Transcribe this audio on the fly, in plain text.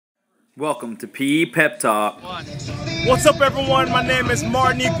Welcome to PE Pep Talk. What's up, everyone? My name is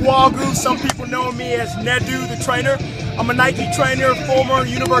Martin Egwuagu. Some people know me as Nedu, the trainer. I'm a Nike trainer, former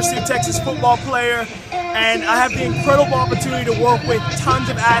University of Texas football player, and I have the incredible opportunity to work with tons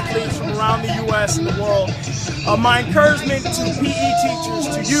of athletes from around the U.S. and the world. My encouragement to PE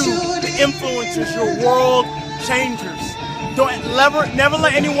teachers, to you, the influencers, your world changers. Never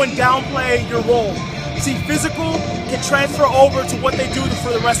let anyone downplay your role. See, physical can transfer over to what they do for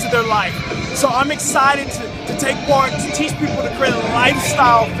the rest of their life. So I'm excited to take part, to teach people to create a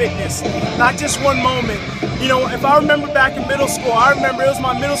lifestyle fitness, not just one moment. You know, if I remember back in middle school, I remember it was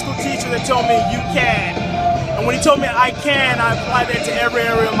my middle school teacher that told me, you can. And when he told me I can, I applied that to every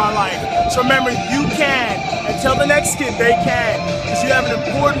area of my life. So remember, you can, and tell the next kid they can, because you have an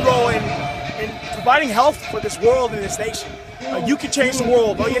important role in providing health for this world and this nation. You can change the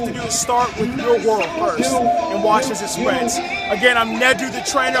world. All you have to do is start with your world first and watch as it spreads. Again, I'm Nedu the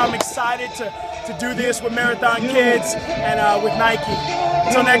trainer. I'm excited to do this with Marathon Kids and with Nike.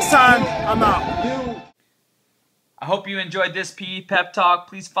 Until next time, I'm out. I hope you enjoyed this PE Pep Talk.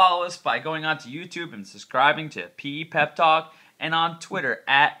 Please follow us by going onto YouTube and subscribing to PE Pep Talk and on Twitter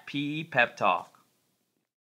at PE Pep Talk.